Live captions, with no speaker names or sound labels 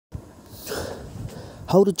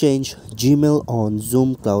How to change Gmail on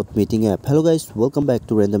Zoom Cloud Meeting app. Hello guys, welcome back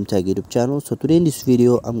to Random Tech YouTube channel. So today in this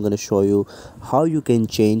video I'm gonna show you how you can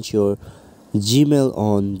change your Gmail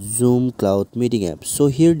on Zoom Cloud Meeting app. So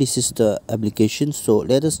here this is the application. So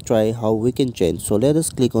let us try how we can change. So let us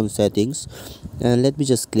click on settings and let me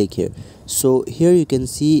just click here. So here you can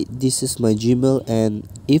see this is my Gmail, and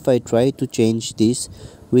if I try to change this,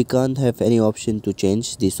 we can't have any option to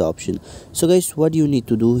change this option. So guys, what you need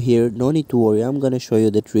to do here, no need to worry, I'm gonna show you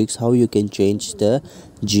the tricks how you can change the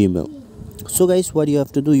Gmail. So guys, what you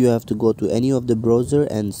have to do, you have to go to any of the browser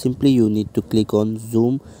and simply you need to click on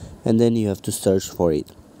Zoom, and then you have to search for it.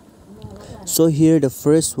 So here the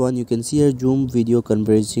first one you can see here, Zoom video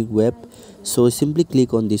conferencing web. So simply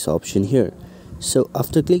click on this option here. So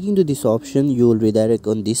after clicking to this option, you will redirect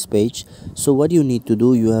on this page. So what you need to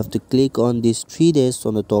do, you have to click on these three dots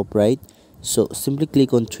on the top right. So simply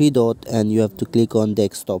click on three dot and you have to click on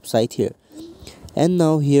desktop site here. And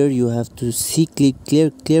now here you have to see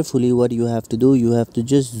carefully what you have to do. You have to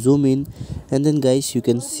just zoom in, and then guys you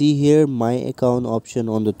can see here my account option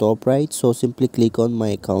on the top right. So simply click on my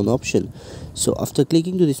account option. So after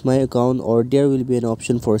clicking to this my account, or there will be an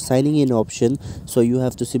option for signing in option. So you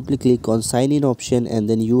have to simply click on sign in option, and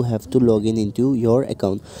then you have to log in into your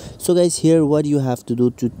account. So guys, here what you have to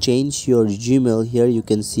do to change your Gmail, here you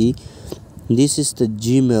can see this is the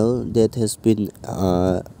Gmail that has been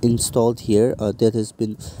installed here, that has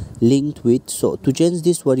been linked with. So to change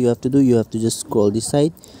this, what you have to do, you have to just scroll this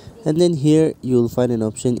side, and then here you will find an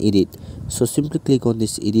option edit. So simply click on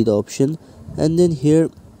this edit option, and then here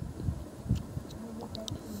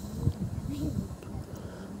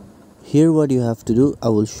what you have to do, I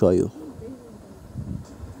will show you.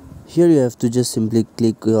 Here you have to just simply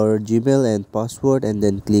click your Gmail and password, and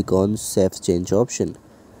then click on save change option.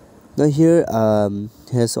 Now here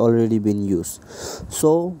has already been used.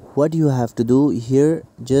 So what you have to do here,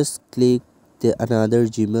 just click the another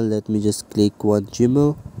Gmail. Let me just click one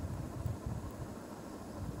Gmail.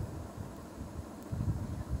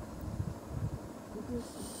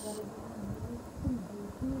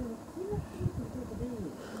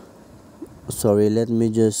 Sorry, let me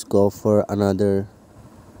just go for another,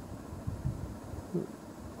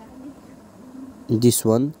 this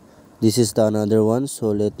one. This is the another one. So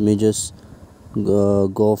let me just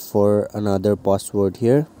go for another password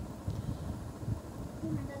here.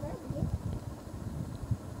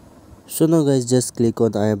 So now guys, just click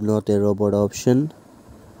on I am not a robot option,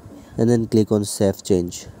 and then click on save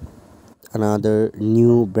change, another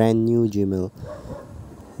brand new Gmail.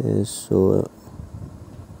 So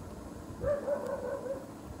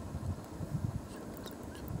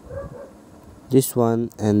this one,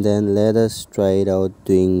 and then let us try it out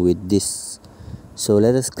doing with this. So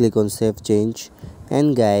let us click on save change,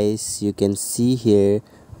 and guys you can see here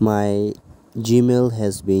my Gmail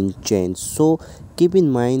has been changed. So keep in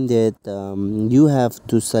mind that you have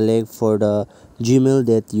to select for the Gmail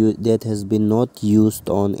that has been not used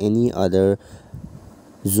on any other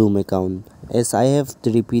Zoom account, as I have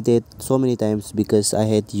repeated so many times, because I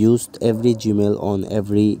had used every Gmail on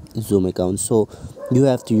every Zoom account. So you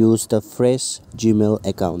have to use the fresh Gmail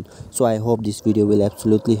account. So I hope this video will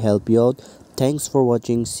absolutely help you out. Thanks for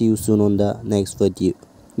watching. See you soon on the next video.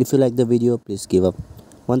 If you like the video, please give up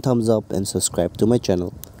one thumbs up and subscribe to my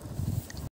channel.